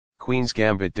Queen's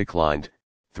Gambit declined,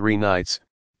 3 knights,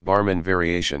 barman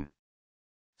variation.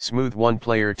 Smooth one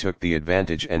player took the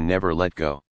advantage and never let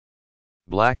go.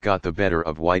 Black got the better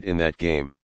of white in that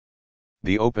game.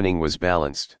 The opening was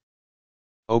balanced.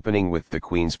 Opening with the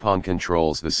queen's pawn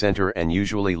controls the center and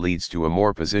usually leads to a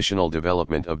more positional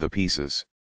development of the pieces.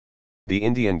 The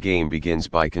Indian game begins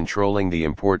by controlling the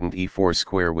important e4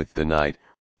 square with the knight,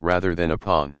 rather than a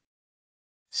pawn.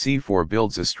 c4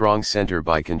 builds a strong center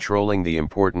by controlling the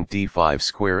important d5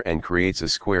 square and creates a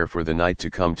square for the knight to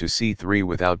come to c3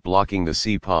 without blocking the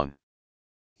c-pawn.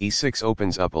 e6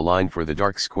 opens up a line for the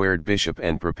dark squared bishop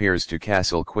and prepares to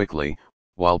castle quickly,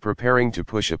 while preparing to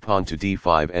push a pawn to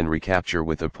d5 and recapture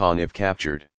with a pawn if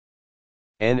captured.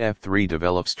 Nf3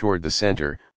 develops toward the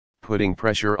center, putting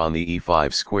pressure on the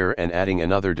e5 square and adding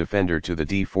another defender to the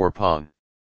d4 pawn.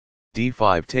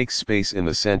 d5 takes space in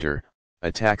the center,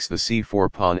 attacks the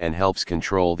c4 pawn and helps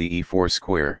control the e4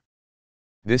 square.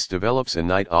 This develops a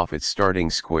knight off its starting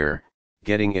square,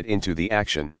 getting it into the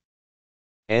action.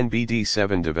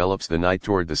 Nbd7 develops the knight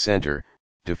toward the center,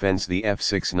 defends the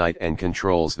f6 knight and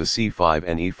controls the c5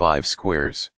 and e5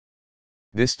 squares.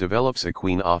 This develops a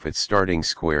queen off its starting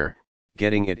square,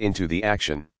 getting it into the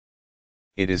action.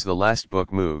 It is the last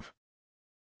book move.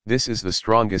 This is the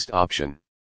strongest option.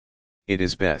 It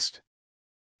is best.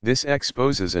 This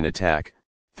exposes an attack,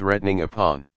 threatening a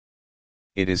pawn.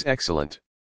 It is excellent.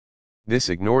 This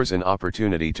ignores an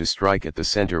opportunity to strike at the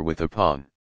center with a pawn.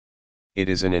 It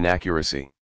is an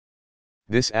inaccuracy.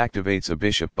 This activates a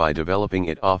bishop by developing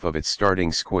it off of its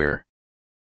starting square.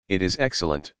 It is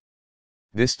excellent.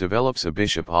 This develops a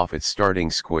bishop off its starting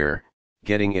square,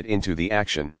 getting it into the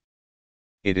action.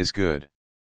 It is good.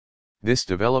 This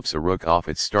develops a rook off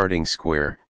its starting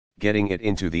square, getting it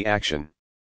into the action.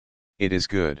 It is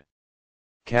good.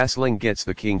 Castling gets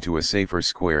the king to a safer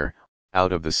square,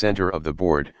 out of the center of the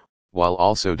board, while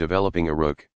also developing a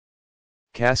rook.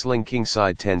 Castling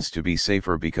kingside tends to be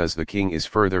safer because the king is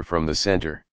further from the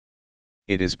center.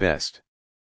 It is best.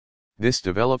 This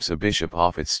develops a bishop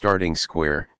off its starting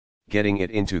square, getting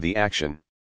it into the action.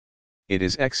 It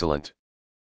is excellent.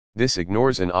 This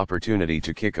ignores an opportunity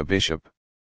to kick a bishop.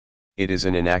 It is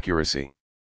an inaccuracy.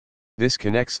 This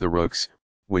connects the rooks,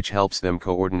 which helps them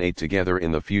coordinate together in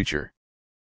the future.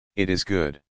 It is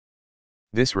good.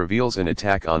 This reveals an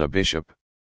attack on a bishop.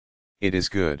 It is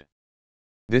good.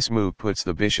 This move puts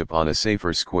the bishop on a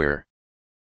safer square.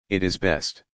 It is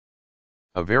best.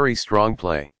 A very strong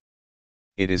play.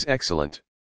 It is excellent.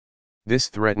 This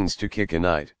threatens to kick a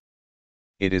knight.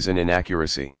 It is an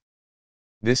inaccuracy.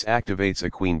 This activates a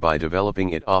queen by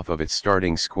developing it off of its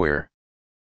starting square.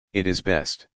 It is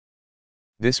best.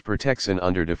 This protects an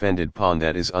underdefended pawn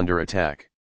that is under attack.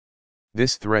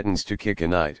 This threatens to kick a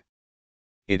knight.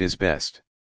 It is best.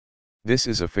 This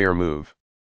is a fair move.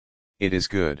 It is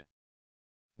good.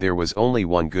 There was only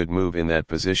one good move in that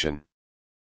position.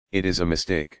 It is a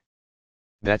mistake.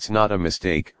 That's not a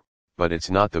mistake, but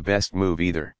it's not the best move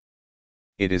either.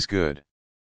 It is good.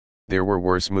 There were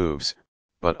worse moves,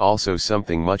 but also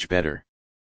something much better.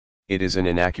 It is an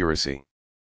inaccuracy.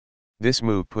 This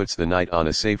move puts the knight on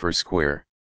a safer square.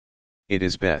 It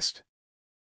is best.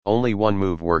 Only one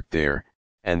move worked there,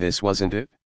 and this wasn't it?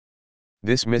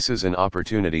 This misses an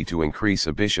opportunity to increase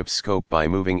a bishop's scope by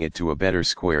moving it to a better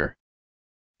square.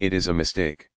 It is a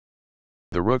mistake.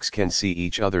 The rooks can see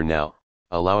each other now,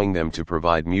 allowing them to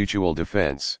provide mutual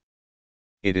defense.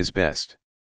 It is best.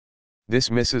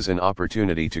 This misses an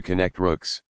opportunity to connect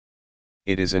rooks.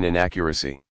 It is an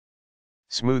inaccuracy.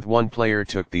 Smooth one player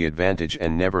took the advantage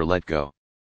and never let go.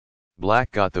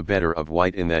 Black got the better of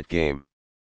white in that game.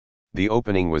 The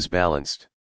opening was balanced.